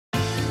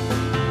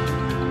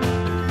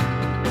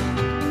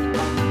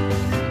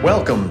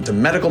Welcome to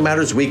Medical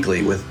Matters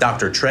Weekly with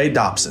Dr. Trey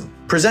Dobson,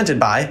 presented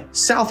by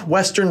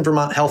Southwestern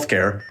Vermont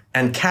Healthcare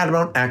and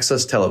Catamount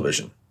Access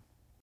Television.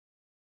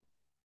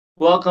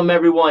 Welcome,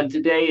 everyone.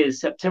 Today is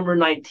September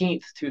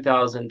 19th,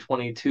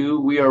 2022.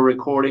 We are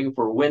recording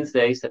for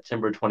Wednesday,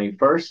 September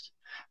 21st.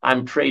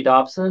 I'm Trey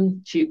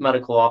Dobson, Chief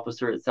Medical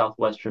Officer at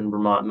Southwestern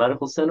Vermont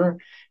Medical Center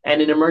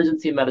and an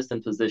emergency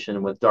medicine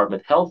physician with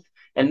Dartmouth Health.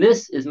 And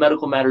this is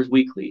Medical Matters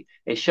Weekly,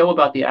 a show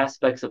about the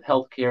aspects of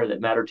healthcare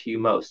that matter to you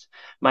most.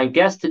 My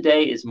guest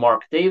today is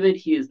Mark David.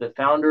 He is the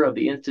founder of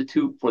the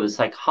Institute for the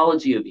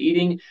Psychology of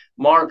Eating.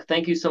 Mark,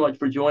 thank you so much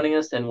for joining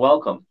us and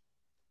welcome.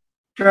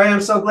 Trey,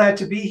 I'm so glad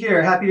to be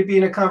here. Happy to be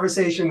in a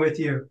conversation with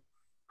you.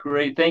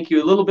 Great. Thank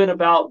you. A little bit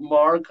about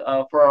Mark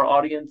for our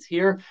audience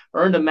here.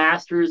 Earned a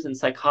master's in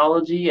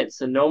psychology at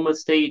Sonoma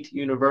State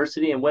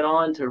University and went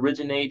on to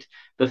originate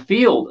the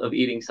field of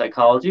eating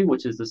psychology,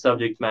 which is the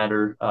subject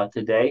matter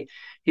today.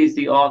 He's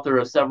the author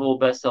of several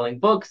best-selling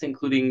books,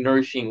 including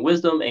Nourishing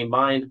Wisdom, A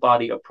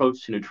Mind-Body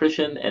Approach to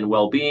Nutrition and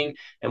Well-Being.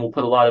 And we'll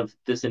put a lot of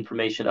this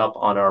information up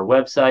on our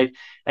website.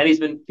 And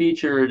he's been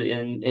featured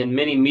in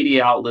many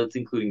media outlets,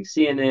 including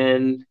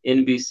CNN,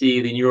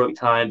 NBC, the New York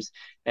Times,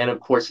 and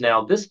of course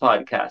now this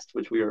podcast,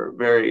 which we are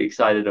very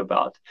excited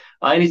about.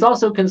 And he's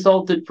also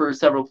consulted for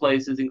several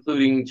places,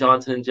 including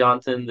Johnson &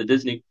 Johnson, the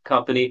Disney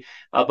company.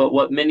 But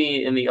what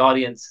many in the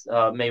audience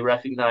may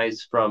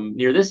recognize from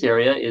near this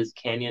area is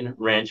Canyon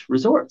Ranch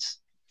Resorts.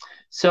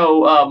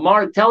 So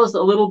Mark, tell us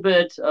a little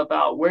bit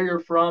about where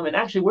you're from and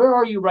actually where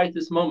are you right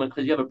this moment,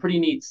 because you have a pretty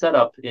neat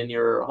setup in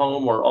your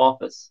home or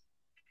office.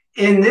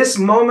 In this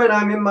moment,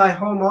 I'm in my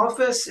home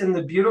office in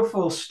the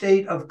beautiful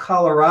state of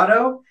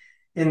Colorado,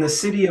 in the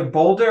city of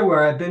Boulder,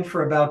 where I've been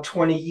for about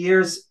 20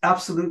 years.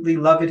 Absolutely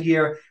love it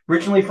here.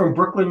 Originally from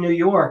Brooklyn, New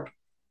York,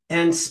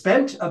 and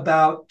spent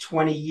about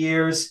 20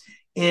 years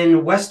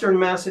in Western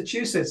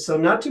Massachusetts. So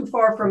not too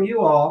far from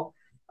you all,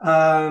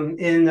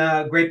 in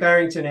Great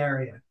Barrington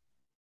area.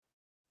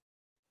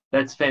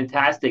 That's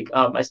fantastic.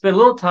 I spent a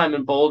little time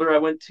in Boulder. I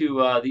went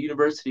to the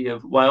University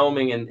of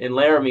Wyoming in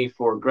Laramie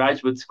for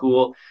graduate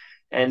school.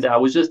 And I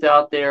was just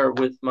out there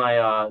with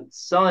my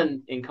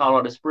son in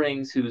Colorado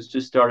Springs, who's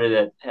just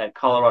started at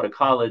Colorado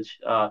College.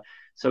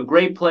 So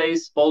great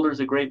place. Boulder's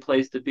a great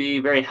place to be,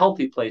 very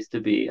healthy place to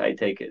be, I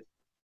take it.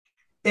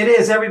 It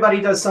is. Everybody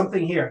does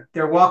something here.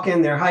 They're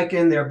walking, they're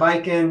hiking, they're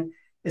biking.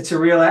 It's a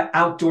real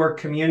outdoor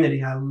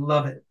community. I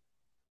love it.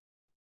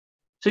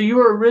 So you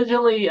were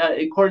originally,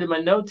 according to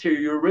my notes here,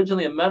 you were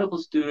originally a medical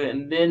student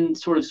and then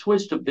sort of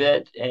switched a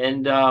bit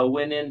and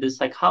went into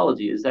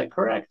psychology. Is that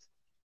correct?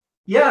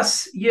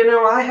 Yes,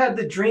 I had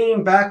the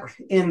dream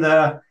back in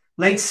the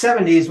late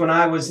 70s when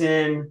I was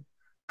in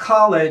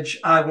college.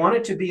 I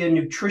wanted to be a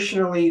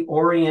nutritionally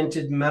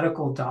oriented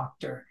medical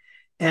doctor.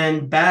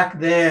 And back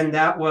then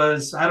that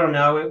was, I don't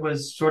know, it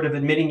was sort of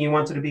admitting you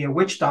wanted to be a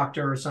witch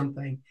doctor or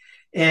something.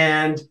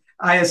 And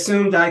I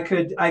assumed I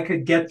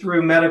could get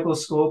through medical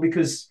school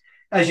because,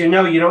 as you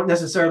know, you don't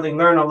necessarily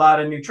learn a lot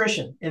of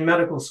nutrition in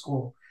medical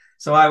school.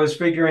 So I was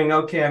figuring,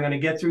 okay, I'm going to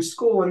get through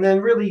school and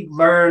then really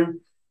learn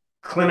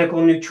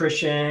clinical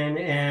nutrition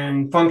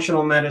and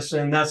functional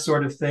medicine, that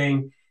sort of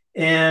thing.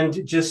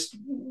 And just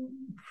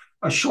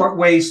a short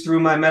ways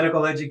through my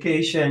medical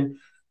education,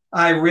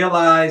 I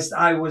realized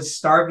I was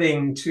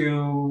starving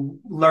to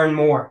learn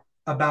more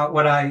about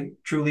what I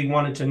truly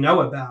wanted to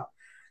know about,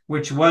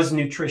 which was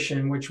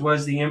nutrition, which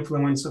was the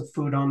influence of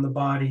food on the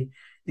body,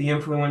 the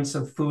influence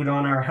of food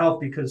on our health.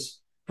 Because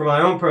for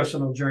my own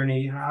personal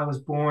journey, I was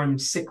born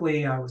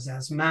sickly, I was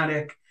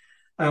asthmatic,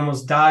 I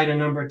almost died a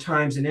number of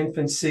times in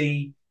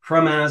infancy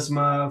from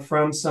asthma,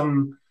 from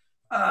some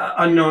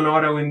unknown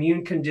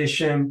autoimmune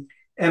condition.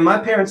 And my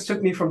parents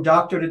took me from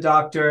doctor to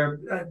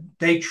doctor.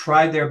 They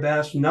tried their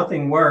best.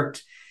 Nothing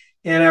worked.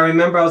 And I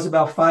remember I was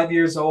about 5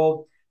 years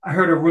old. I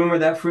heard a rumor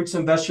that fruits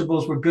and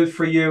vegetables were good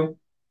for you.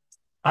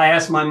 I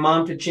asked my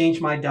mom to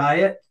change my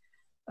diet.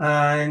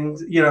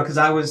 Because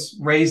I was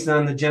raised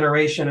on the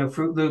generation of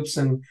Fruit Loops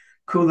and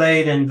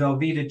Kool-Aid and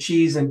Velveeta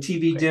cheese and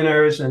TV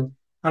dinners. And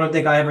I don't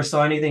think I ever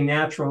saw anything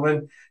natural.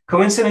 And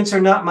coincidence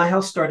or not, my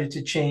health started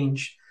to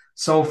change.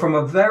 So from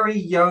a very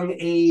young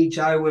age,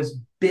 I was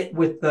bit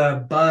with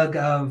the bug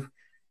of,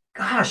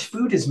 gosh,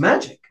 food is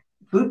magic.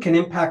 Food can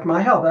impact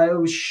my health. It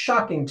was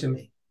shocking to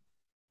me.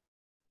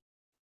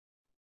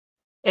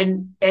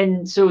 And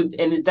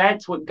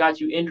that's what got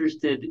you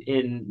interested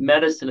in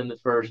medicine in the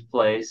first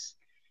place.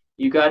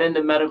 You got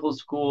into medical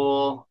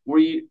school. Do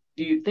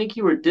you think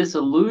you were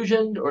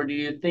disillusioned, or do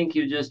you think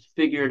you just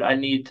figured I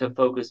need to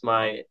focus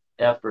my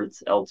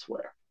efforts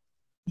elsewhere?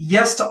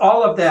 Yes to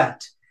all of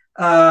that.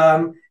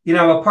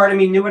 A part of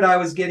me knew what I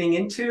was getting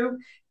into,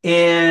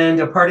 and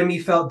a part of me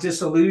felt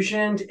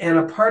disillusioned, and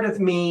a part of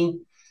me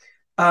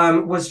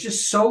was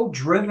just so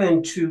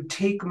driven to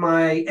take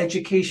my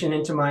education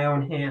into my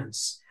own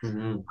hands.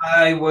 Mm-hmm.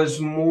 I was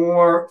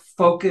more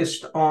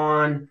focused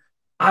on,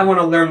 I want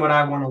to learn what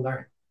I want to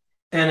learn.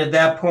 And at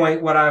that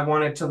point, what I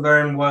wanted to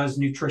learn was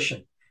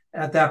nutrition.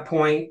 At that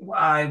point,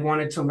 I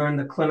wanted to learn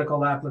the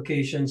clinical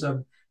applications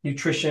of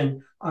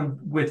nutrition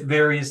with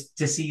various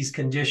disease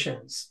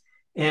conditions.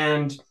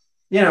 And,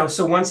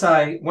 so once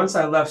I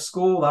left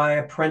school,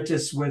 I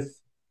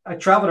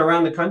traveled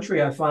around the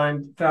country.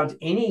 Found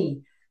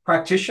any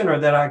practitioner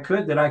that I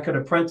could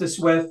apprentice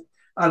with.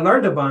 I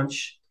learned a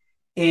bunch.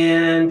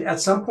 And at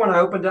some point, I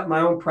opened up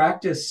my own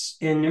practice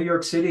in New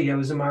York City. I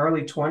was in my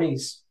early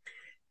 20s.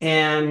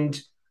 And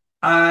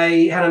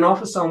I had an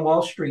office on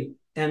Wall Street,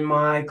 and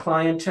my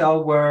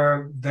clientele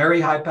were very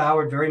high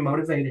powered, very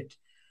motivated,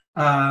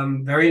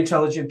 very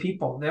intelligent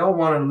people. They all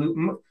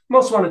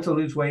most wanted to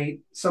lose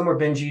weight. Some were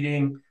binge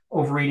eating,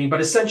 overeating, but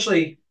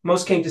essentially,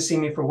 most came to see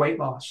me for weight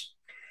loss.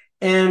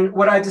 And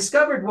what I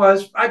discovered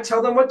was I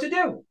tell them what to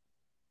do: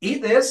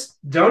 eat this,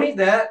 don't eat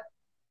that.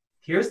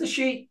 Here's the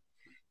sheet.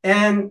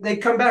 And they'd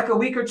come back a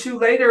week or two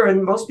later,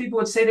 and most people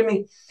would say to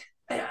me,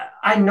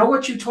 I know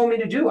what you told me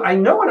to do. I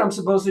know what I'm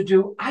supposed to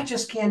do. I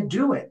just can't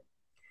do it.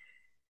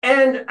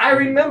 And I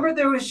remember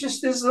there was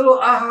just this little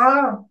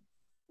aha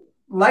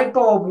light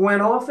bulb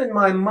went off in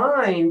my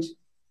mind,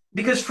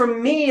 because for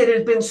me, it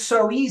had been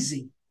so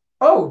easy.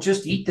 Oh,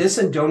 just eat this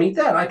and don't eat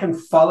that. I can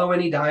follow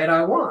any diet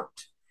I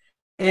want.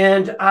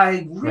 And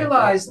I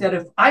realized that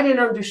if I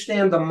didn't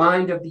understand the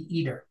mind of the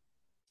eater,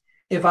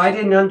 if I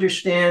didn't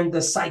understand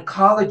the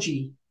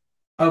psychology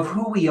of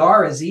who we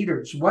are as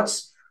eaters,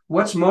 what's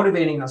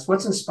motivating us,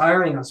 what's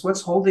inspiring us,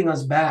 what's holding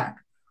us back,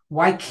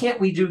 why can't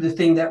we do the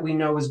thing that we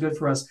know is good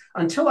for us?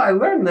 Until I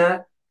learned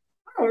that,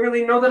 I don't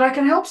really know that I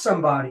can help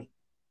somebody.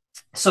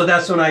 So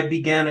that's when I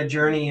began a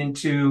journey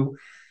into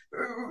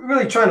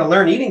really trying to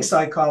learn eating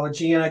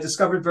psychology. And I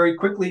discovered very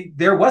quickly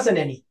there wasn't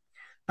any.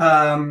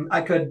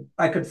 I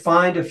could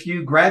find a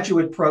few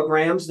graduate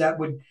programs that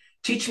would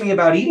teach me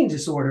about eating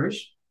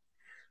disorders.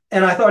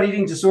 And I thought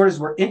eating disorders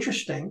were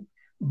interesting,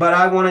 but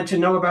I wanted to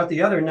know about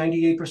the other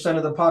 98%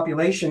 of the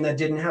population that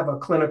didn't have a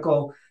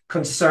clinical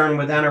concern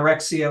with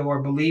anorexia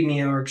or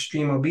bulimia or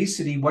extreme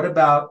obesity. What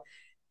about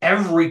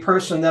every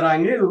person that I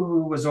knew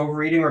who was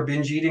overeating or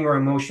binge eating or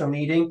emotional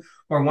eating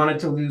or wanted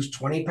to lose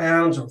 20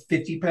 pounds or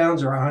 50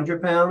 pounds or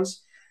 100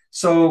 pounds?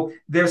 So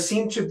there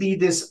seemed to be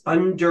this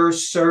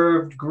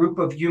underserved group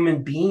of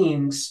human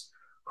beings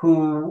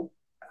who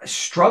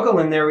struggle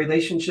in their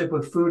relationship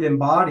with food and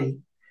body.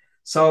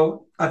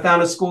 So I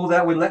found a school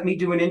that would let me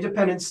do an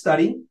independent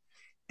study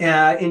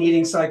in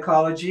eating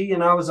psychology,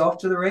 and I was off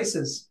to the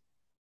races.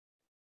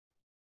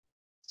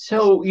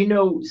 So,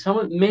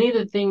 many of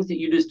the things that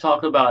you just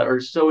talked about are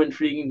so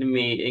intriguing to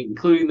me,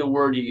 including the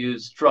word you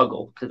used,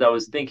 struggle, because I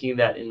was thinking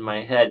that in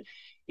my head.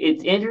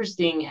 It's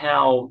interesting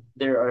how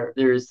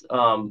there's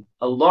a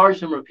large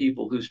number of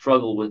people who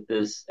struggle with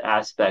this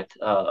aspect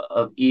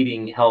of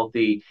eating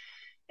healthy,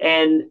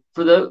 and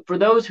for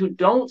those who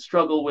don't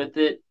struggle with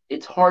it,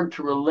 it's hard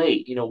to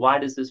relate. Why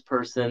does this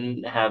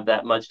person have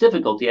that much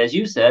difficulty? As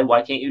you said,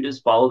 why can't you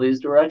just follow these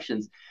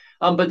directions?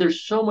 But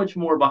there's so much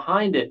more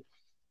behind it.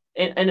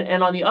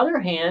 And on the other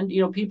hand,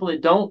 people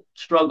that don't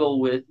struggle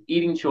with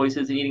eating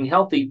choices and eating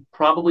healthy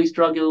probably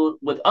struggle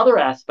with other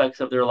aspects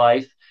of their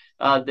life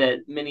that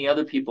many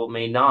other people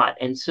may not.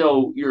 And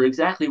so you're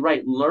exactly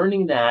right.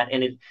 Learning that,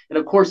 and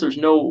of course, there's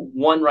no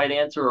one right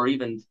answer or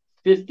even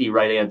 50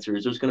 right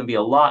answers. There's going to be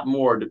a lot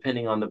more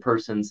depending on the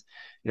person's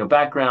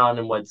background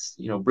and what's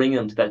bringing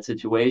them to that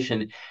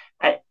situation.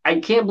 I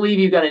can't believe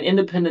you got an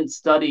independent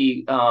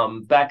study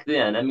back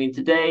then. I mean,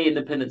 today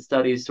independent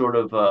study is sort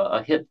of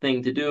a hip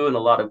thing to do, and a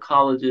lot of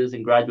colleges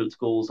and graduate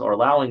schools are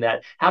allowing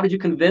that. How did you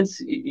convince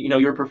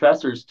your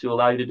professors to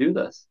allow you to do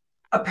this?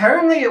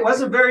 Apparently, it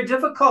wasn't very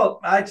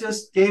difficult. I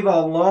just gave a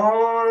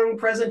long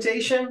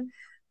presentation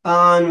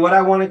on what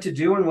I wanted to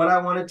do and what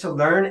I wanted to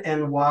learn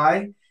and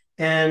why.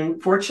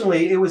 And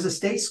fortunately, it was a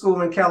state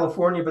school in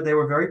California, but they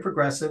were very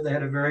progressive. They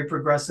had a very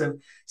progressive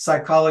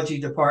psychology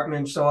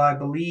department. So I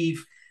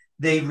believe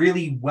they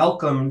really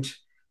welcomed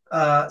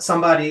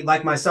somebody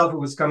like myself who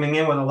was coming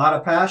in with a lot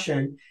of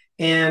passion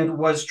and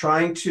was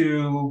trying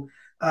to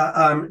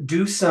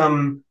do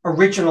some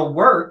original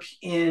work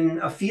in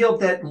a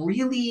field that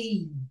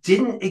really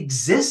didn't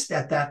exist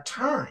at that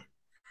time.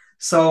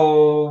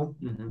 So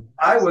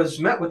I was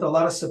met with a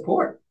lot of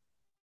support.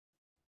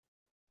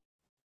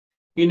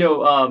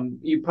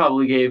 You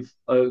probably gave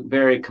a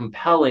very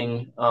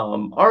compelling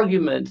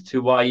argument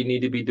to why you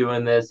need to be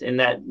doing this,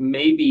 and that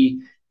maybe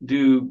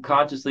due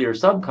consciously or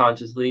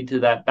subconsciously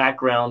to that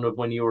background of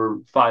when you were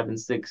 5 and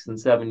 6 and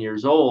 7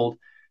 years old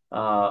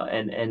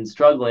and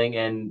struggling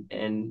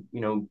and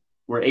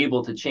were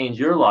able to change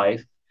your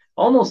life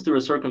almost through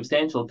a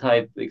circumstantial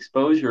type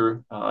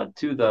exposure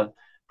to the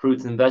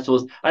fruits and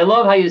vegetables. I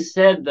love how you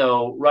said,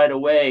 though, right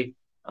away,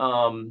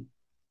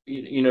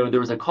 there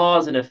was a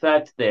cause and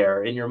effect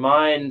there. In your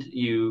mind,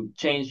 you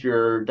changed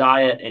your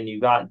diet and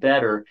you got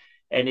better.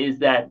 And is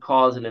that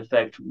cause and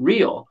effect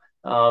real?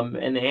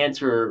 And the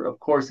answer, of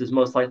course, is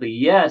most likely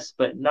yes,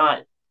 but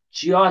not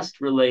just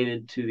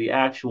related to the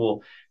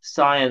actual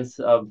science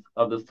of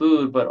the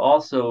food, but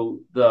also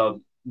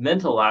the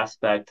mental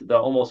aspect, the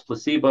almost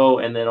placebo,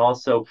 and then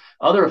also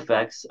other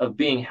effects of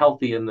being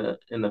healthy in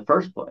the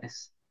first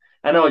place.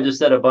 I know I just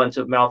said a bunch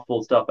of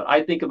mouthful stuff, but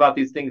I think about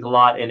these things a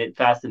lot, and it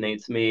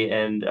fascinates me,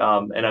 and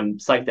I'm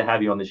psyched to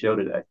have you on the show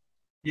today.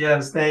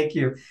 Yes, thank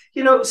you.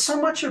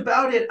 So much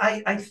about it,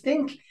 I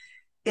think,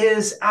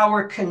 is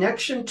our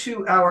connection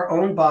to our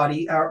own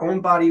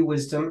body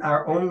wisdom,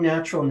 our own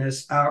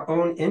naturalness, our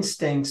own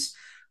instincts,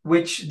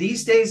 which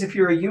these days, if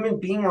you're a human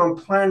being on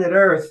planet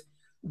Earth,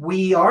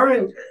 we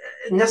aren't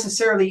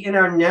necessarily in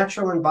our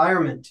natural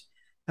environment.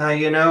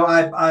 I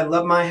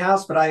love my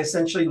house, but I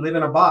essentially live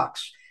in a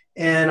box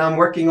and I'm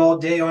working all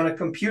day on a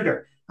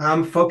computer.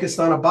 I'm focused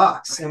on a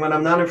box. And when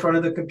I'm not in front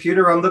of the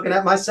computer, I'm looking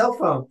at my cell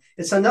phone.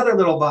 It's another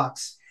little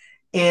box.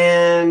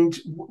 And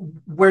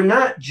we're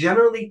not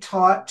generally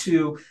taught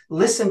to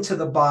listen to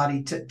the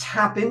body, to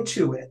tap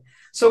into it.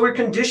 So we're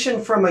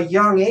conditioned from a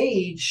young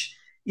age,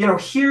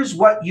 here's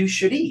what you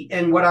should eat.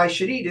 And what I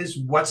should eat is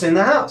what's in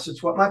the house.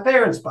 It's what my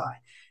parents buy.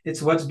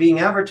 It's what's being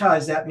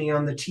advertised at me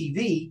on the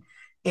TV.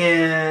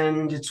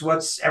 And it's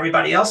what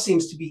everybody else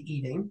seems to be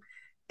eating.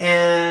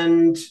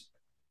 And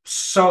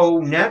so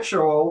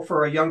natural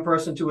for a young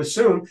person to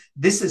assume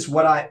this is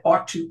what I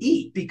ought to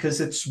eat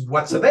because it's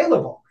what's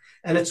available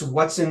and it's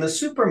what's in the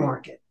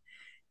supermarket.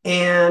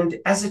 And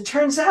as it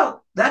turns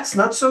out, that's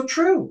not so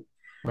true.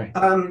 Right.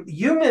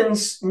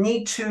 Humans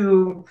need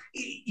to,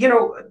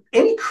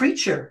 any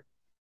creature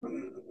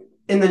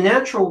in the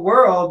natural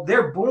world,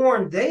 they're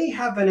born, they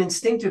have an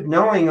instinctive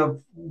knowing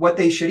of what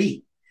they should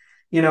eat.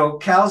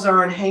 Cows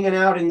aren't hanging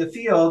out in the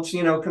fields,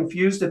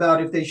 confused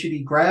about if they should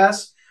eat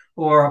grass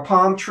or a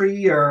palm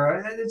tree,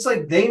 or it's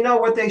like they know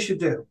what they should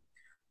do.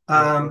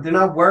 They're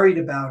not worried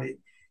about it.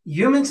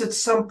 Humans, at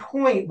some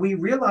point, we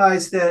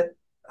realize that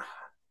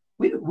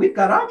we've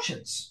got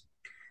options.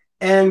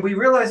 And we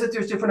realize that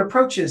there's different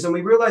approaches, and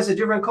we realize that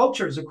different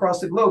cultures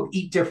across the globe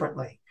eat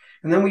differently.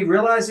 And then we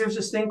realize there's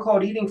this thing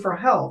called eating for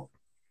health.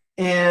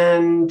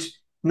 And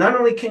not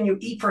only can you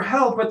eat for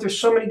health, but there's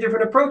so many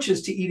different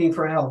approaches to eating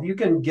for health. You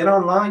can get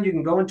online, you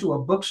can go into a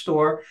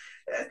bookstore.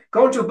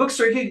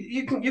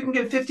 You can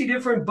get 50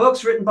 different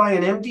books written by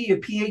an MD, a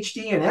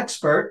PhD, an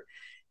expert,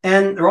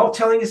 and they're all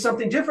telling you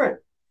something different.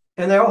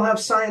 And they all have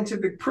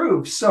scientific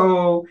proof.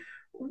 So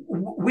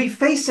we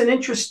face an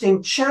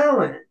interesting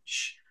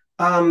challenge.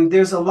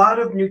 There's a lot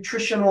of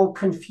nutritional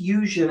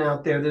confusion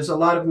out there. There's a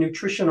lot of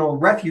nutritional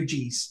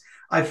refugees,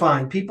 I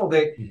find. People,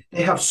 they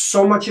have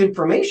so much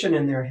information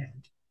in their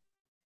head.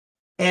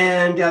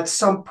 And at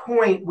some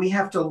point, we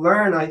have to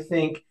learn, I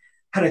think,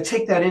 how to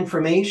take that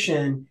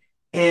information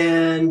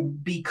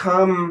and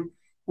become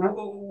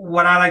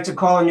what I like to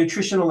call a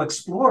nutritional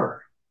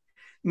explorer.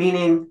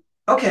 Meaning,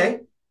 okay,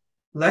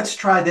 let's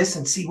try this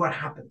and see what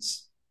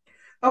happens.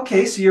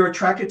 Okay, so you're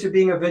attracted to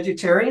being a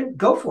vegetarian?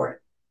 Go for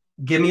it.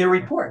 Give me a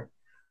report.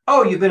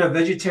 Oh, you've been a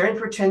vegetarian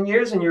for 10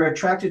 years and you're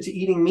attracted to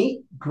eating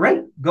meat?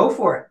 Great, go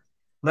for it.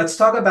 Let's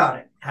talk about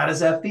it. How does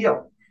that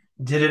feel?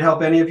 Did it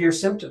help any of your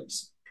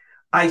symptoms?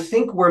 I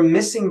think we're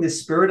missing the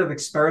spirit of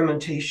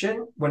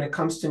experimentation when it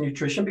comes to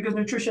nutrition, because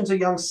nutrition is a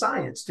young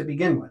science to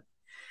begin with.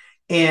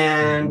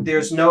 And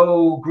there's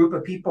no group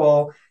of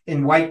people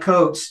in white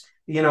coats,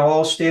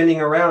 all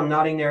standing around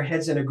nodding their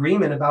heads in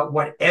agreement about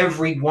what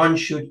everyone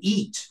should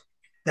eat.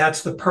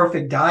 That's the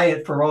perfect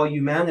diet for all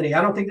humanity.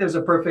 I don't think there's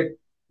a perfect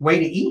way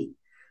to eat.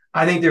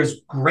 I think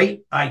there's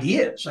great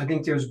ideas. I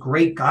think there's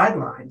great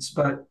guidelines,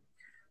 but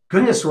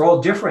goodness, we're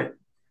all different.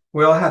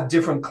 We all have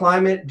different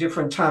climate,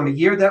 different time of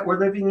year that we're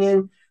living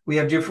in.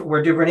 We're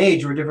different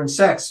age, we're different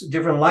sex,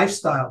 different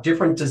lifestyle,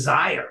 different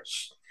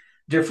desires,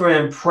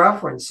 different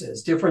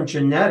preferences, different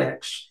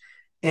genetics.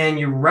 And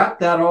you wrap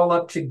that all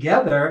up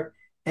together,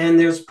 and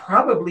there's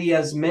probably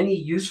as many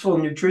useful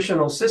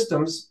nutritional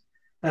systems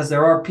as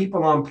there are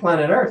people on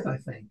planet Earth, I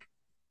think.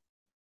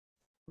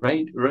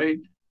 Right.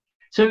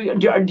 So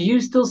do you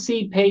still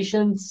see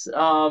patients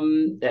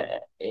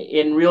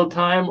in real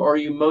time, or are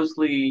you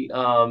mostly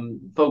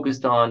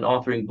focused on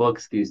authoring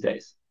books these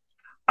days?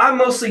 I'm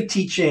mostly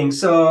teaching.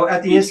 So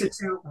at the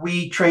Institute,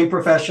 we train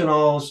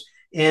professionals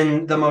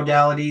in the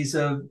modalities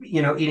of,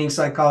 eating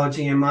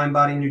psychology and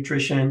mind-body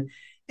nutrition.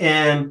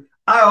 And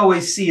I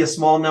always see a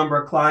small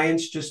number of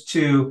clients just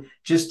to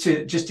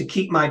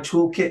keep my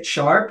toolkit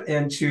sharp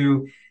and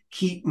to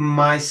keep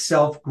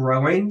myself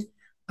growing.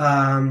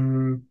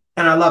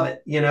 And I love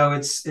it.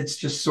 It's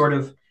just sort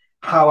of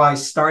how I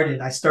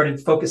started. I started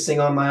focusing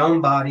on my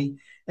own body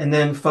and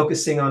then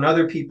focusing on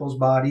other people's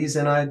bodies.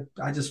 And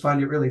I just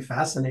find it really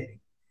fascinating.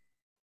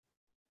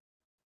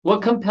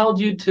 What compelled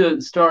you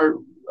to start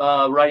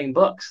writing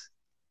books?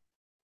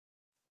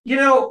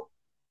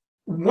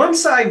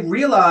 Once I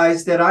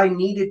realized that I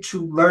needed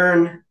to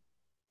learn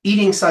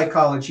eating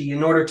psychology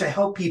in order to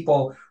help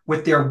people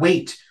with their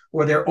weight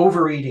or their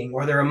overeating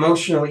or their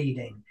emotional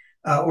eating,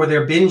 or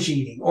their binge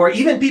eating, or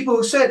even people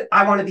who said,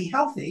 I want to be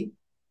healthy,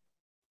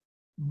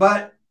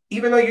 but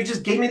even though you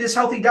just gave me this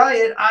healthy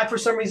diet, for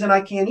some reason,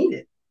 I can't eat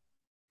it.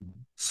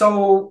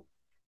 So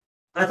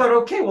I thought,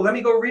 okay, well, let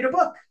me go read a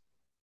book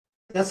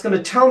that's going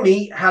to tell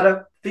me how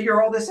to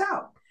figure all this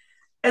out.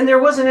 And there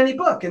wasn't any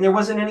book and there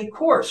wasn't any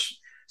course.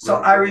 So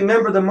I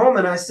remember the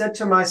moment I said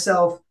to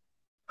myself,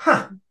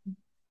 I'm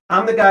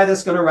the guy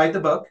that's going to write the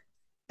book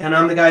and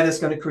I'm the guy that's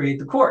going to create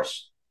the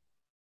course.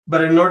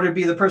 But in order to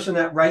be the person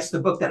that writes the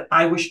book that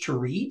I wish to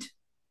read,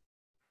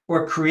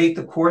 or create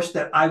the course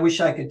that I wish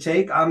I could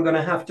take, I'm going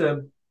to have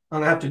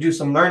to do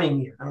some learning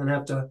here. I'm going to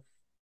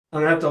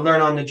have to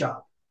learn on the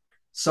job.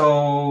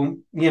 So,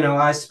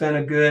 I spent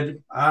a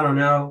good, I don't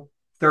know,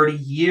 30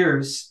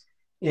 years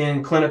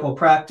in clinical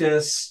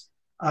practice.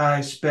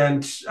 I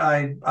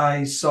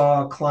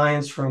saw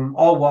clients from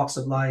all walks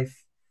of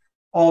life,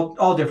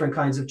 all different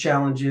kinds of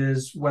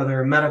challenges,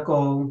 whether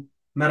medical,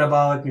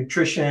 metabolic,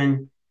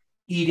 nutrition,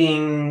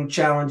 eating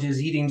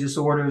challenges, eating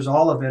disorders,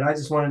 all of it. I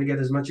just wanted to get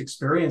as much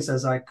experience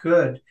as I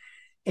could.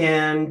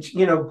 And,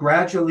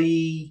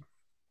 gradually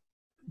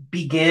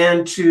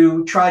began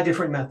to try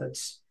different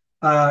methods,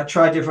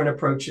 try different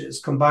approaches,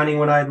 combining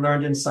what I'd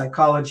learned in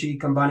psychology,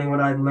 combining what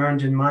I'd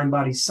learned in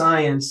mind-body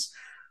science.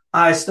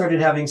 I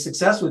started having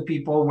success with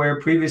people where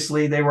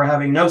previously they were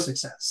having no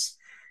success.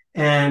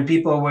 And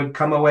people would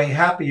come away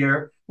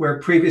happier where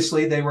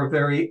previously they were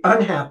very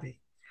unhappy.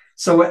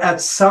 So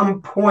at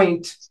some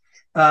point,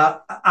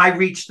 I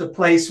reached the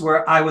place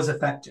where I was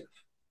effective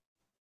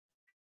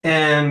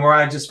and where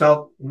I just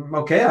felt,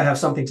 okay, I have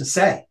something to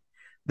say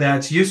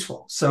that's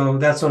useful. So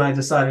that's when I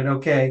decided,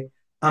 okay,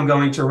 I'm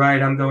going to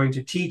write, I'm going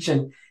to teach.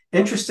 And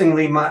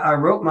interestingly, I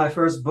wrote my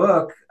first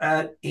book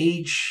at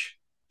age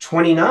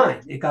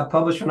 29. It got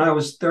published when I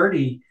was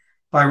 30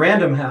 by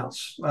Random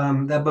House.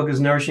 That book is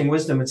Nourishing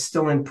Wisdom. It's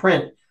still in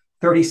print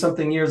 30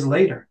 something years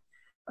later.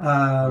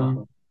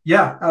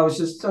 Yeah, I was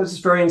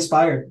just very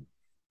inspired.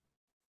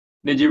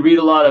 Did you read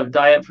a lot of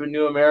Diet for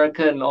New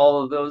America and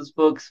all of those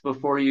books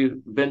before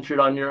you ventured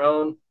on your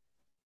own?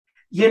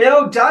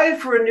 Diet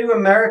for a New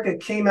America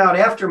came out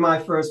after my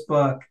first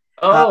book.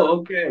 Oh,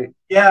 okay.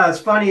 Yeah,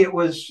 it's funny. It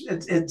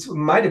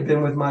might have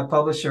been with my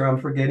publisher. I'm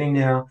forgetting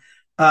now.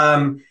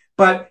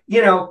 But,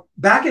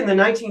 back in the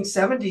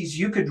 1970s,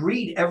 you could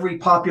read every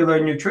popular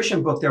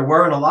nutrition book. There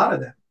weren't a lot of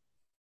them.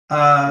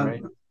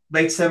 Right.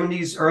 Late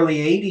 70s, early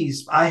 80s,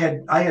 I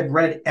had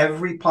read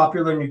every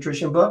popular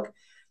nutrition book,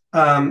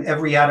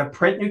 every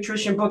out-of-print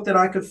nutrition book that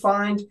I could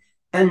find,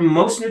 and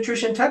most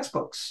nutrition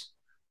textbooks.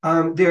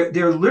 There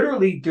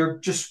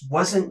just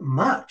wasn't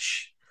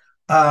much.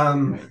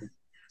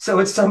 So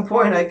at some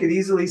point, I could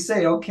easily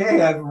say,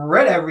 okay, I've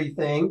read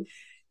everything,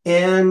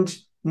 and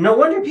no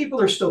wonder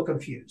people are still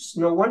confused.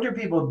 No wonder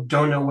people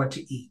don't know what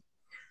to eat.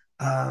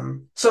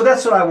 So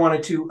that's what I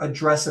wanted to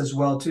address as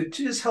well, to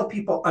just help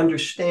people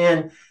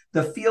understand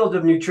the field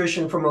of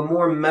nutrition from a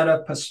more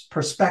meta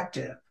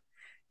perspective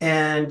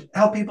and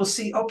help people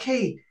see,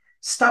 okay,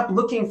 stop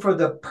looking for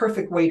the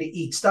perfect way to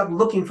eat. Stop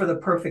looking for the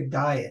perfect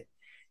diet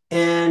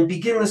and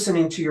begin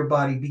listening to your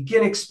body,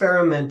 begin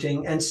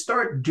experimenting, and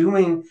start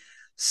doing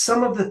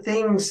some of the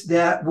things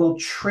that will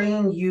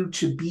train you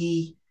to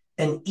be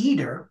an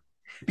eater.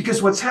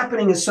 Because what's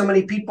happening is so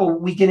many people,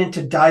 we get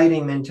into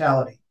dieting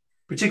mentality,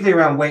 particularly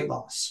around weight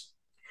loss.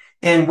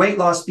 And weight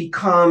loss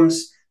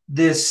becomes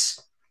this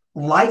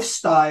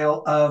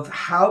lifestyle of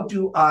how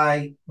do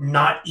I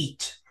not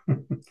eat?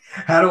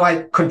 How do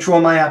I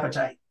control my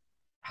appetite?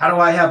 How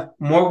do I have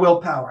more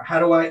willpower? How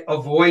do I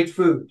avoid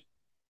food?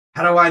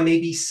 How do I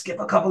maybe skip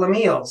a couple of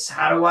meals?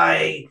 How do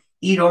I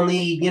eat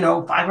only,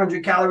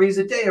 500 calories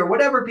a day or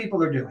whatever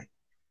people are doing?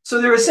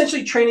 So they're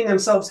essentially training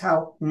themselves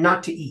how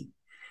not to eat.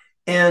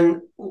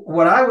 And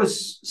what I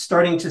was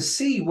starting to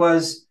see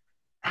was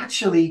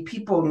actually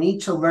people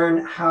need to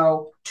learn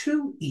how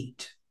to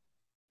eat.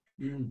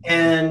 Mm-hmm.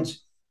 And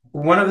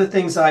one of the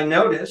things I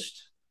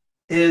noticed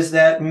is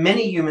that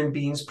many human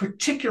beings,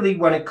 particularly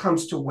when it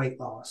comes to weight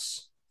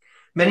loss,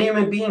 many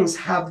human beings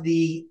have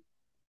the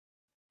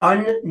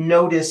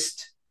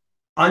unnoticed,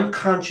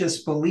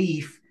 unconscious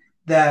belief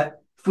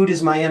that food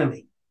is my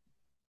enemy.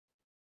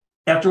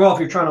 After all, if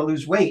you're trying to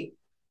lose weight,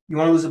 you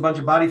want to lose a bunch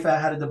of body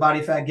fat. How did the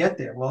body fat get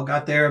there? Well, it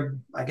got there,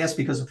 I guess,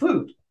 because of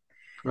food.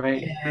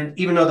 Right. And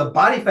even though the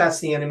body fat's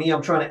the enemy,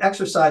 I'm trying to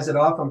exercise it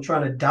off. I'm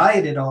trying to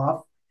diet it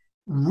off.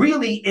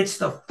 Really, it's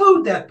the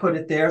food that put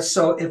it there.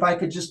 So if I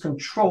could just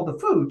control the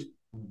food,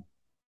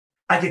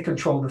 I could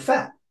control the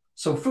fat.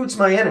 So food's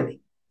my enemy.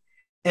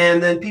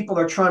 And then people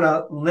are trying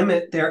to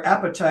limit their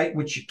appetite,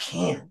 which you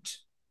can't.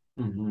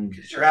 Mm-hmm.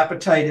 Because your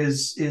appetite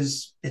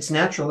is it's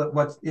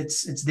natural.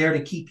 It's there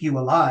to keep you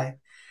alive.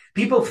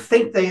 People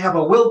think they have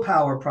a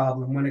willpower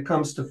problem when it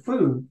comes to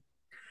food.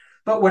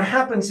 But what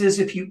happens is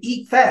if you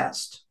eat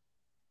fast,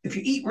 if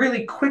you eat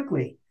really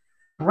quickly,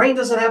 brain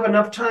doesn't have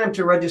enough time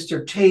to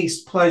register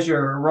taste,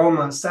 pleasure,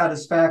 aroma,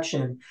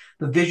 satisfaction,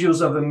 the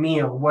visuals of a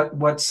meal,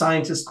 what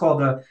scientists call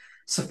the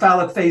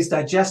cephalic phase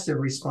digestive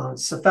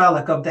response,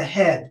 cephalic of the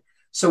head.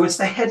 So it's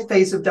the head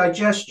phase of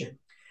digestion.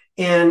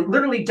 And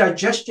literally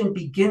digestion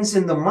begins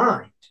in the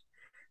mind.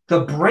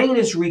 The brain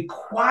is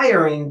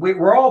requiring,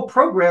 we're all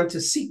programmed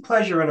to seek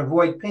pleasure and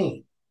avoid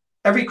pain.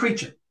 Every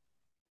creature.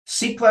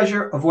 Seek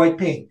pleasure, avoid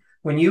pain.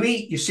 When you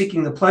eat, you're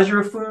seeking the pleasure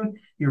of food,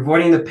 you're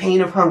avoiding the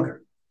pain of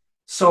hunger.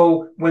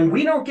 So when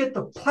we don't get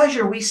the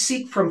pleasure we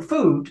seek from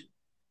food,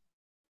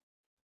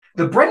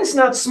 the brain's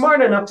not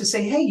smart enough to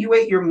say, hey, you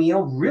ate your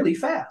meal really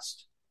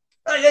fast.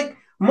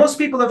 Most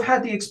people have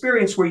had the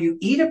experience where you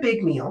eat a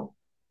big meal,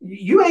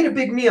 you ate a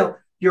big meal,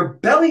 your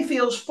belly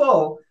feels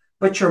full,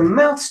 but your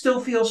mouth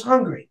still feels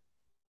hungry.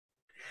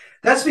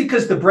 That's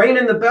because the brain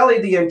in the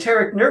belly, the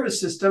enteric nervous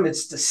system,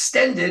 it's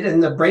distended,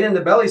 and the brain in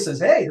the belly says,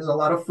 hey, there's a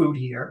lot of food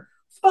here.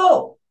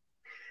 Full.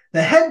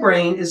 The head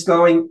brain is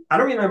going, I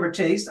don't remember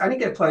taste. I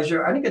didn't get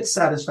pleasure. I didn't get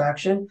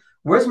satisfaction.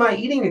 Where's my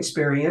eating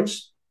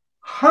experience?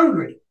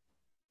 Hungry.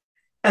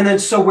 And then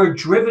so we're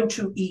driven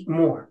to eat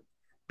more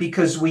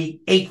because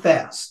we ate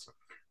fast.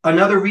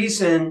 Another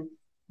reason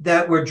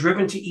that we're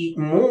driven to eat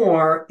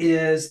more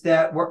is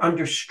that we're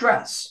under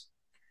stress.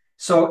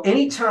 So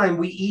anytime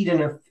we eat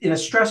in a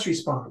stress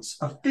response,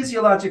 a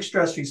physiologic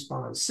stress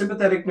response,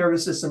 sympathetic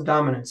nervous system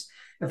dominance,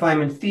 if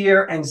I'm in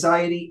fear,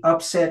 anxiety,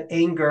 upset,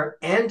 anger,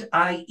 and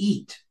I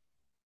eat,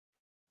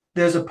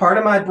 there's a part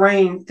of my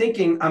brain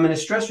thinking I'm in a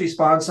stress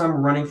response, I'm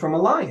running from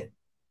a lion.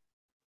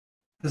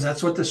 Because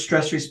that's what the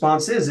stress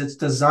response is. It's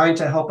designed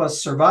to help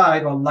us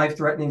survive a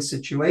life-threatening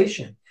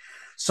situation.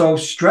 So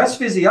stress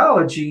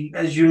physiology,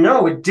 as you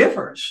know, it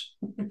differs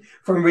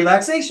from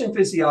relaxation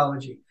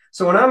physiology.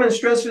 So when I'm in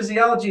stress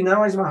physiology, not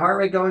only is my heart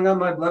rate going up,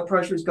 my blood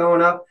pressure is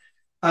going up,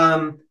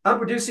 I'm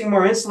producing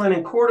more insulin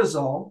and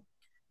cortisol.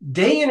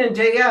 Day in and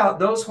day out,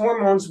 those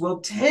hormones will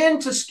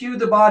tend to skew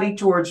the body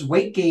towards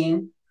weight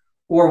gain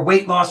or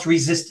weight loss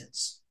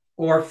resistance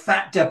or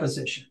fat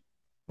deposition.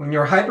 When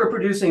you're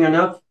hyperproducing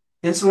enough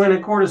insulin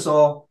and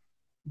cortisol,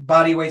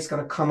 body weight's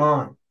going to come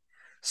on.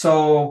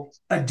 So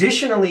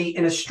additionally,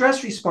 in a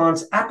stress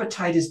response,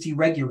 appetite is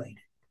deregulated.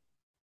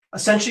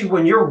 Essentially,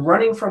 when you're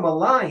running from a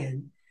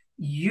lion,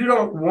 you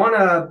don't want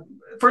to,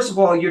 first of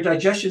all, your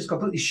digestion is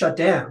completely shut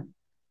down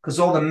because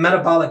all the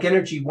metabolic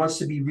energy wants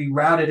to be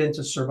rerouted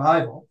into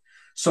survival.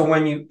 So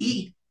when you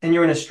eat and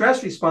you're in a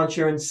stress response,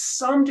 you're in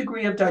some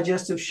degree of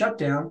digestive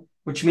shutdown,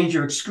 which means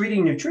you're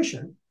excreting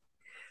nutrition.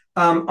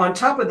 On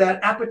top of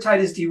that,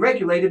 appetite is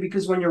deregulated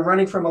because when you're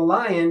running from a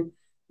lion,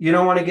 you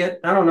don't want to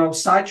get,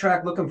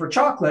 sidetracked looking for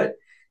chocolate.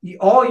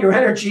 All your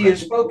energy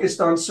is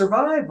focused on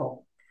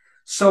survival.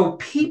 So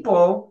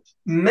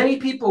many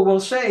people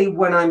will say,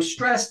 when I'm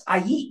stressed,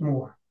 I eat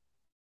more.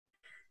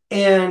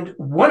 And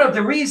one of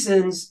the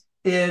reasons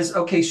is,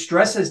 okay,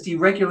 stress has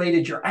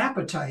deregulated your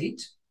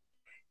appetite.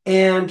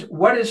 And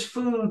what is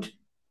food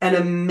an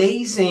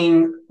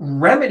amazing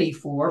remedy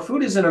for?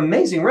 Food is an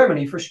amazing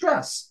remedy for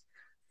stress.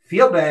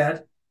 Feel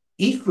bad,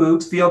 eat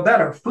food, feel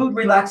better. Food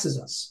relaxes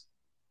us.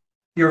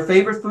 Your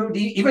favorite food,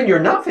 even your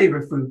not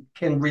favorite food,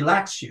 can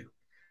relax you.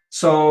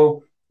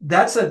 So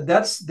that's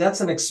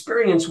an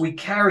experience we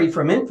carry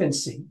from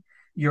infancy.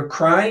 You're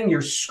crying,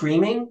 you're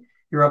screaming,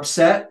 you're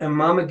upset, and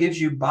mama gives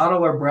you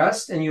bottle or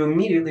breast, and you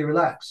immediately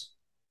relax.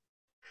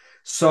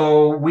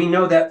 So we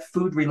know that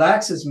food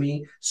relaxes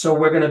me, so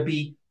we're going to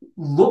be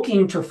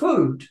looking to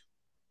food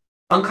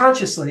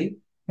unconsciously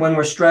when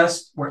we're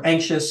stressed, we're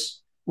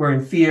anxious, we're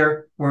in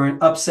fear, we're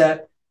in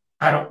upset.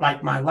 I don't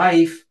like my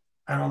life.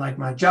 I don't like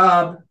my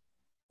job.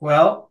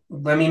 Well,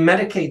 let me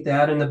medicate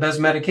that. And the best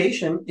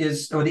medication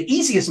the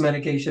easiest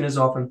medication is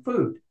often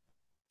food.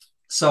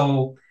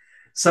 So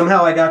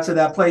somehow I got to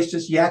that place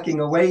just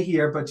yakking away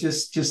here, but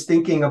just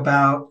thinking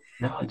about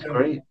it's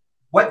great.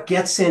 What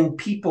gets in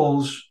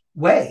people's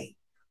way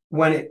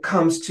when it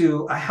comes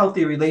to a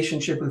healthy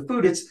relationship with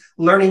food. It's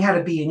learning how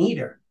to be an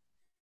eater.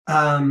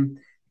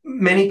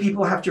 Many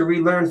people have to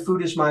relearn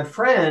food is my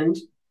friend.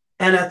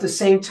 And at the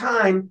same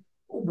time,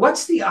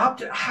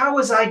 how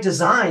was I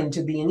designed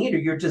to be an eater?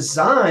 You're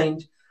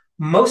designed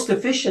most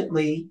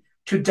efficiently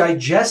to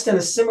digest and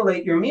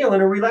assimilate your meal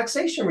in a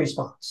relaxation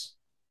response.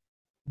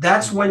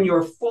 That's when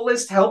your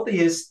fullest,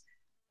 healthiest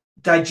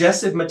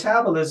digestive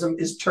metabolism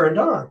is turned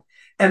on.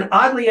 And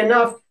oddly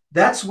enough,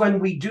 that's when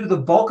we do the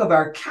bulk of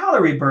our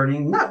calorie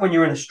burning, not when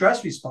you're in a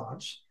stress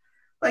response.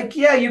 Like,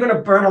 yeah, you're going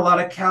to burn a lot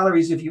of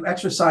calories if you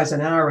exercise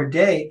an hour a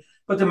day,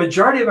 but the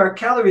majority of our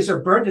calories are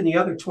burned in the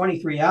other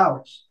 23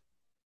 hours.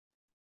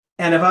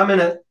 And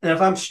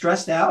if I'm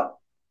stressed out,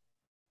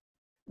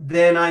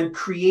 then I'm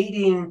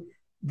creating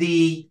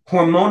the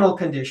hormonal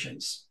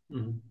conditions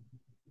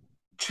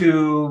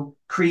to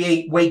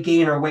create weight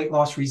gain or weight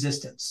loss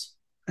resistance.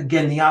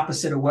 Again, the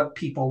opposite of what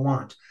people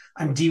want.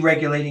 I'm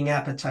deregulating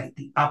appetite,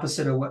 the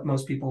opposite of what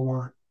most people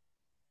want.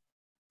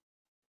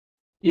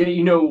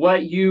 Yeah,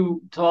 what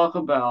you talk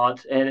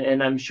about,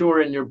 and I'm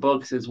sure in your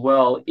books as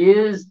well,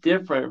 is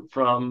different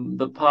from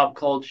the pop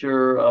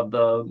culture of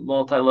the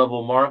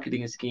multi-level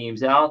marketing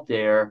schemes out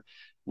there,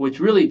 which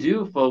really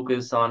do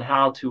focus on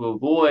how to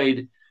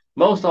avoid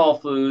most all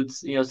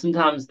foods.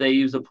 Sometimes they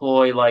use a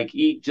ploy like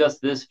eat just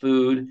this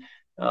food,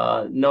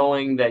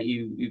 knowing that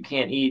you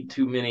can't eat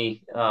too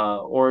many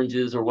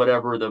oranges or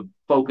whatever the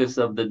focus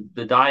of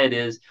the diet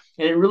is.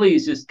 And it really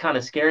is just kind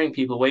of scaring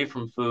people away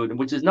from food,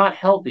 which is not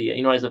healthy.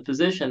 As a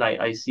physician,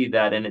 I see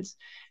that, and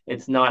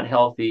it's not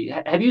healthy.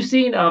 Have you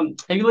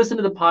listened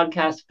to the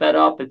podcast Fed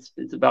Up? It's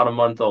about a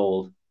month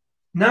old.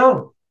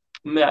 No.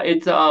 Yeah,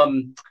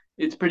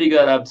 it's pretty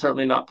good. I'm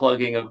certainly not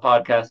plugging a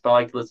podcast, but I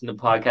like to listen to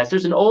podcasts.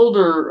 There's an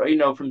older,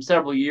 from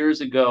several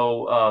years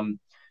ago,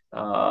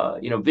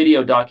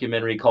 video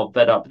documentary called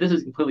Fed Up. This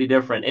is completely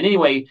different. And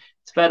anyway,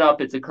 it's Fed Up.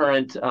 It's a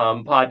current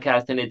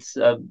podcast, and it's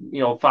a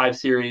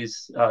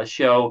 5-series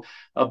show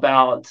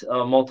about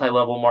a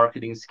multi-level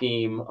marketing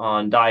scheme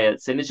on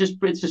diets, and it's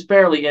just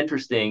fairly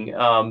interesting,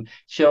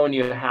 showing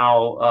you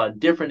how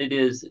different it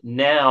is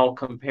now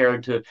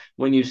compared to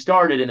when you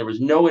started, and there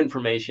was no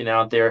information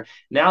out there.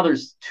 Now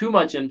there's too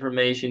much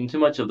information, too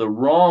much of the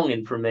wrong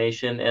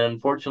information, and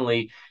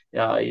unfortunately,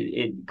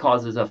 it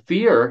causes a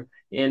fear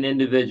in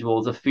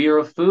individuals, a fear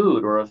of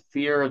food or a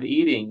fear of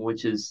eating,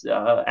 which is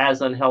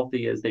as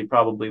unhealthy as they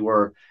probably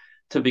were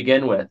to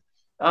begin with.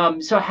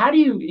 So how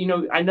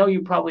do I know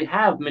you probably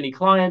have many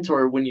clients,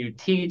 or when you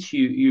teach,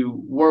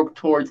 you work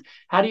towards,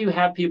 how do you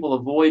have people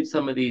avoid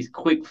some of these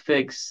quick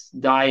fix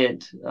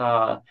diet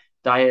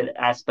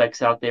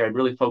aspects out there and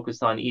really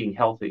focus on eating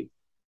healthy?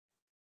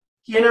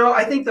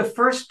 I think the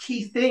first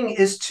key thing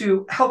is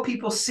to help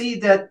people see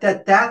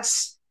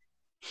that's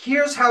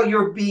here's how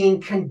you're being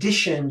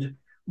conditioned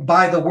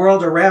by the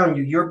world around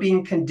you. You're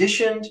being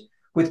conditioned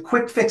with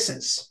quick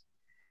fixes.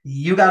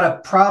 You got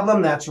a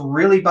problem that's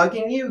really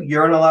bugging you.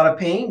 You're in a lot of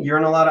pain. You're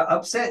in a lot of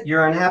upset.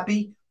 You're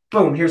unhappy.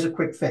 Boom, here's a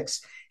quick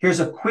fix.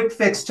 Here's a quick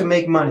fix to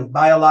make money.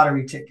 Buy a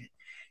lottery ticket.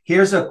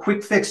 Here's a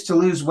quick fix to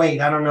lose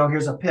weight. I don't know.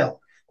 Here's a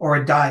pill or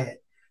a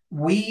diet.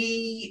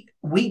 We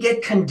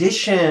get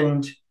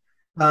conditioned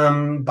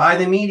by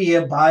the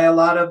media, by a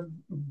lot of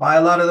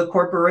the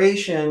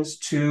corporations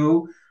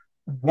to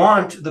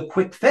want the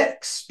quick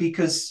fix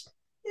because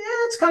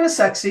it's kind of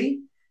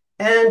sexy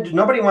and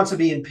nobody wants to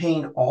be in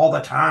pain all the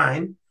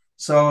time.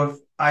 So if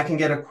I can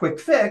get a quick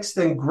fix,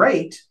 then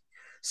great.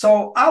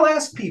 So I'll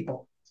ask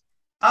people,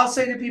 I'll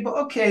say to people,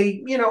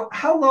 okay,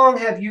 how long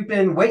have you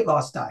been weight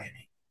loss dieting?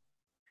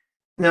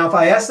 Now, if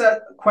I ask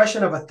that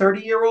question of a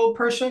 30-year-old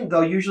person,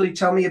 they'll usually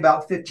tell me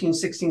about 15,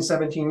 16,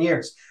 17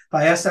 years. If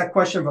I ask that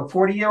question of a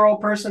 40-year-old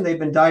person, they've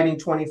been dieting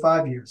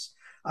 25 years.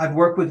 I've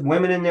worked with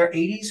women in their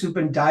 80s who've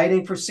been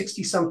dieting for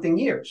 60-something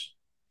years.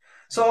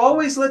 So I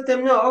always let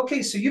them know,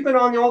 okay, so you've been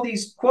on all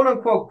these quote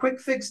unquote quick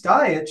fix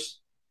diets,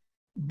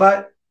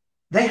 but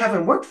they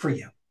haven't worked for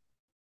you.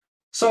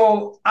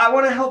 So I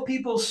want to help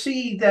people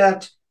see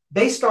that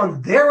based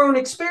on their own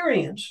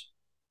experience,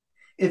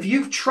 if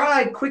you've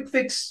tried quick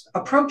fix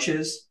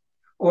approaches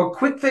or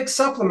quick fix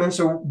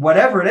supplements or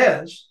whatever it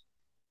is,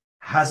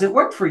 has it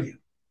worked for you?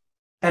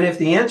 And if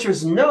the answer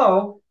is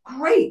no,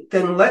 great,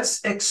 then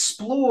let's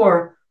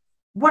explore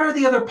what are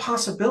the other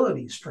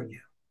possibilities for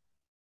you.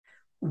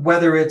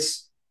 Whether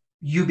it's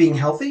you being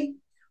healthy,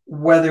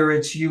 whether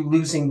it's you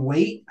losing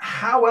weight,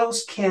 how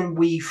else can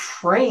we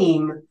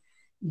frame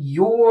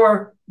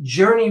your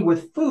journey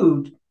with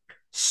food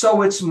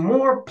so it's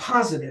more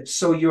positive,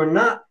 so you're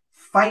not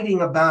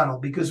fighting a battle?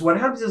 Because what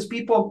happens is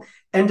people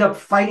end up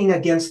fighting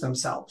against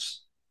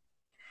themselves.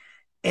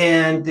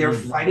 And they're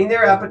fighting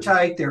their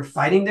appetite, they're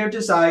fighting their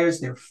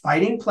desires, they're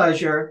fighting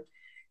pleasure.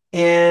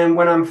 And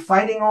when I'm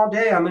fighting all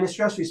day, I'm in a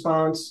stress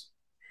response.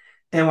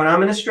 And when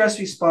I'm in a stress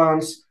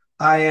response,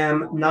 I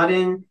am not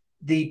in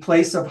the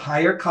place of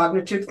higher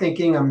cognitive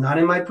thinking. I'm not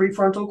in my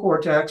prefrontal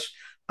cortex.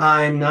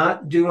 I'm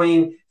not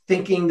doing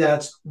thinking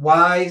that's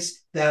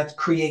wise, that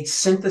creates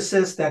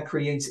synthesis, that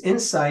creates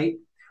insight.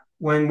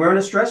 When we're in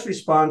a stress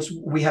response,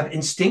 we have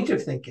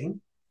instinctive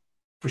thinking,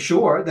 for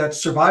sure. That's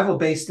survival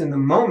based in the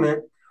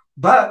moment.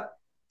 But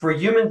for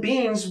human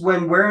beings,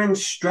 when we're in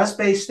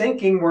stress-based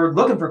thinking, we're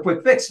looking for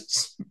quick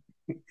fixes.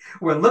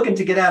 We're looking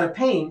to get out of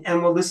pain,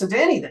 and we'll listen to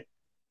anything.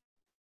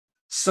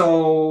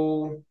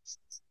 So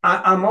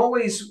I'm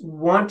always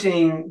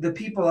wanting the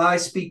people I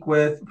speak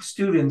with,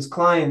 students,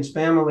 clients,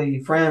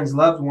 family, friends,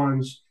 loved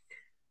ones,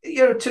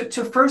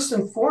 to first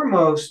and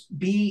foremost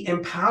be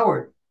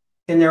empowered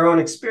in their own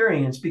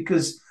experience,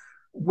 because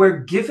we're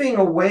giving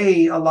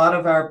away a lot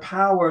of our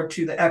power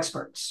to the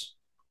experts.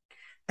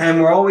 And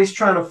we're always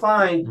trying to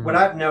find what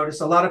I've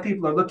noticed. A lot of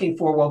people are looking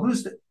for, well,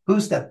 who's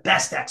the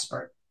best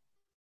expert?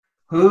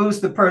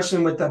 Who's the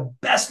person with the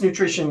best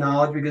nutrition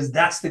knowledge? Because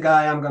that's the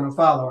guy I'm going to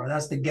follow, or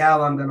that's the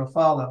gal I'm going to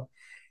follow.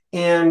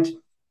 And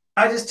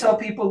I just tell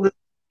people,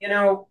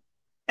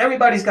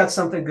 everybody's got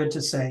something good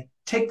to say.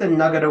 Take the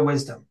nugget of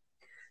wisdom.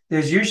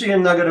 There's usually a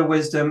nugget of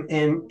wisdom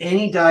in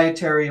any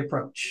dietary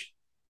approach.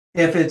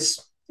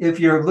 If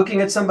you're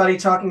looking at somebody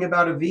talking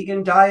about a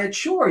vegan diet,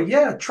 sure,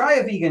 yeah, try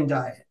a vegan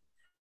diet.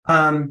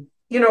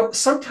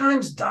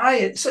 Sometimes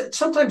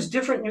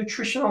different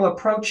nutritional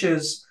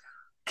approaches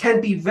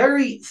can be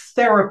very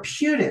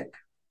therapeutic,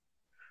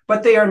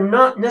 but they are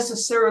not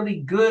necessarily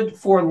good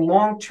for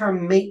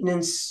long-term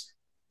maintenance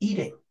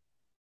eating.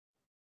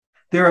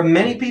 There are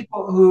many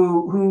people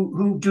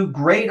who do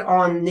great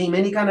on name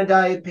any kind of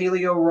diet,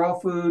 paleo, raw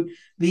food,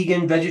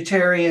 vegan,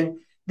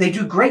 vegetarian. They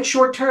do great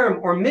short-term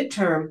or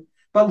mid-term,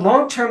 but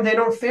long-term they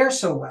don't fare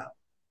so well,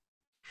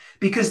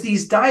 because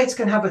these diets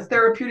can have a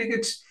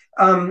therapeutic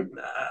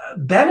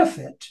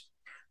benefit.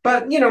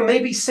 But,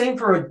 maybe same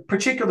for a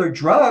particular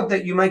drug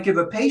that you might give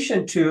a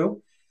patient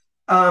to.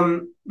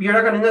 You're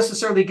not going to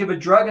necessarily give a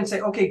drug and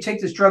say, okay,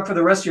 take this drug for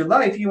the rest of your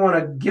life. You want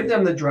to give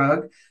them the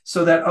drug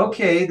so that,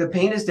 okay, the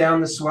pain is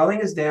down, the swelling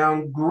is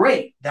down.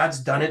 Great.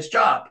 That's done its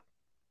job.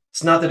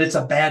 It's not that it's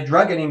a bad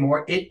drug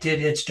anymore. It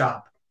did its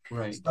job.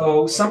 Right.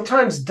 So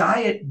sometimes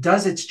diet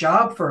does its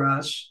job for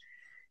us.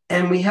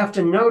 And we have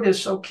to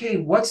notice, okay,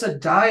 what's a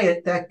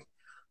diet that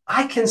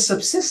I can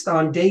subsist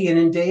on day in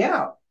and day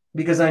out?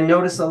 Because I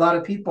notice a lot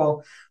of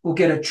people will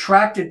get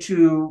attracted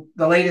to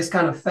the latest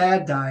kind of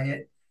fad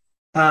diet,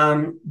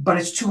 but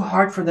it's too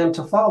hard for them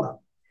to follow.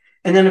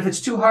 And then if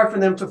it's too hard for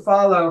them to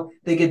follow,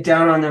 they get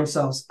down on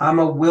themselves. I'm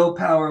a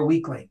willpower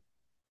weakling.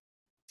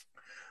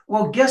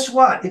 Well, guess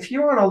what? If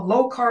you're on a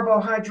low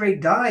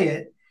carbohydrate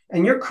diet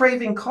and you're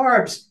craving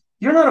carbs,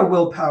 you're not a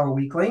willpower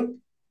weakling.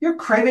 You're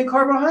craving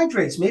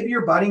carbohydrates. Maybe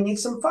your body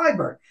needs some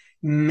fiber.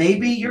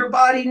 Maybe your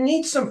body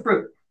needs some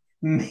fruit.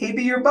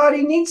 Maybe your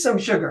body needs some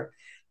sugar.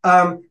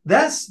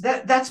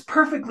 That's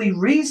perfectly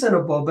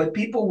reasonable, but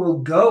people will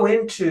go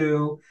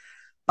into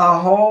a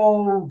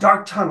whole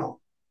dark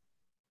tunnel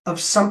of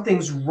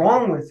something's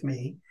wrong with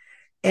me.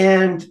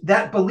 And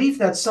that belief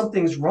that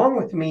something's wrong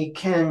with me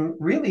can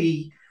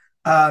really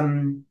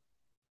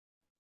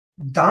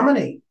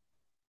dominate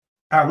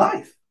our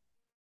life.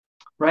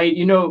 Right.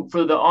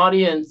 For the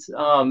audience,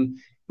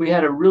 we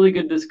had a really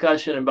good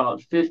discussion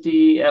about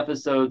 50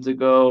 episodes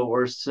ago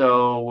or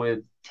so with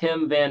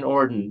Tim Van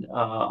Orden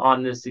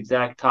on this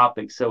exact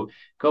topic. So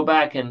go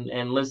back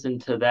and listen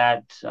to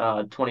that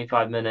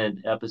 25-minute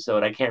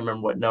episode. I can't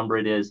remember what number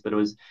it is, but it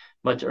was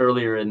much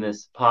earlier in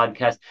this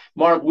podcast.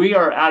 Mark, we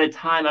are out of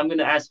time. I'm going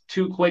to ask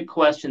two quick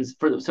questions.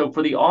 For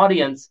the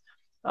audience,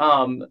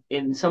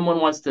 and someone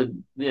wants to,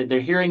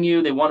 they're hearing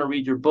you, they want to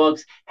read your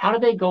books. How do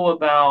they go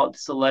about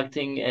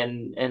selecting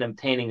and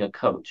obtaining a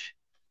coach?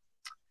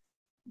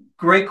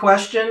 Great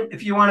question.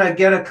 If you want to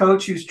get a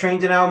coach who's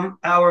trained in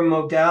our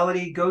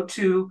modality, go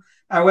to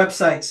our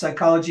website,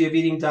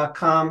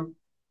 psychologyofeating.com.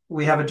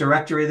 We have a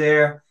directory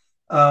there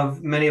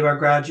of many of our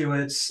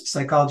graduates,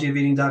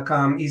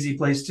 psychologyofeating.com, easy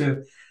place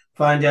to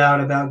find out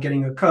about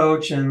getting a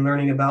coach and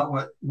learning about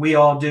what we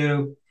all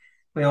do.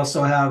 We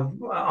also have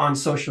on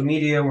social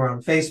media, we're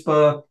on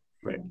Facebook,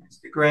 right,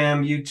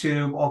 Instagram,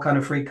 YouTube, all kind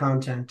of free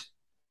content.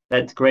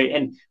 That's great.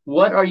 And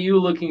what are you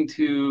looking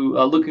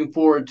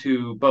forward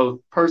to, both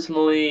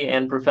personally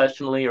and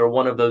professionally, or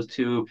one of those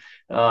two,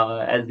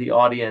 as the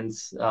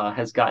audience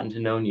has gotten to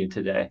know you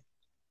today?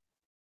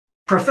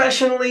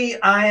 Professionally,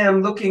 I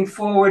am looking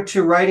forward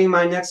to writing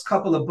my next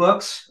couple of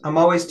books. I'm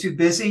always too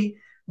busy,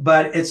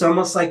 but it's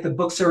almost like the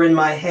books are in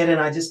my head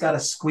and I just got to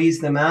squeeze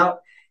them out.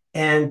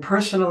 And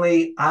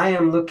personally, I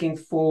am looking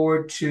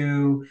forward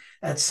to,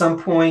 at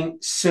some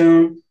point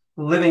soon,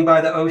 living by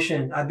the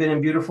ocean. I've been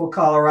in beautiful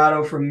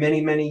Colorado for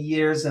many, many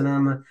years, and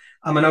I'm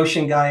an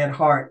ocean guy at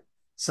heart.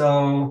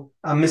 So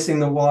I'm missing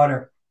the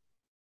water.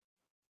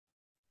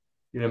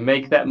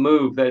 Make that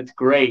move. That's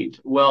great.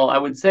 Well, I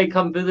would say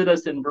come visit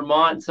us in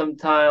Vermont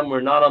sometime.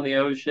 We're not on the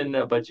ocean,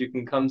 but you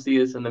can come see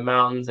us in the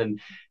mountains, and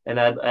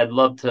I'd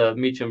love to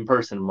meet you in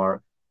person,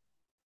 Mark.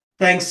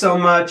 Thanks so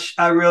much.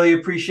 I really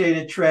appreciate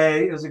it,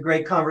 Trey. It was a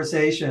great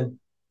conversation.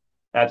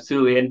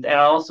 Absolutely. And I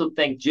also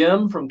thank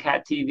Jim from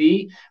CAT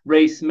TV,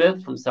 Ray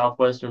Smith from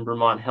Southwestern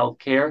Vermont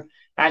Healthcare,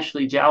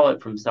 Ashley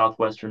Jowett from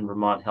Southwestern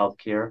Vermont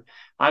Healthcare.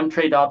 I'm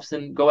Trey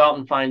Dobson. Go out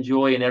and find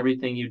joy in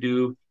everything you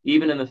do,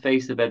 even in the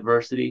face of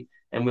adversity,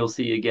 and we'll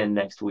see you again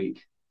next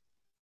week.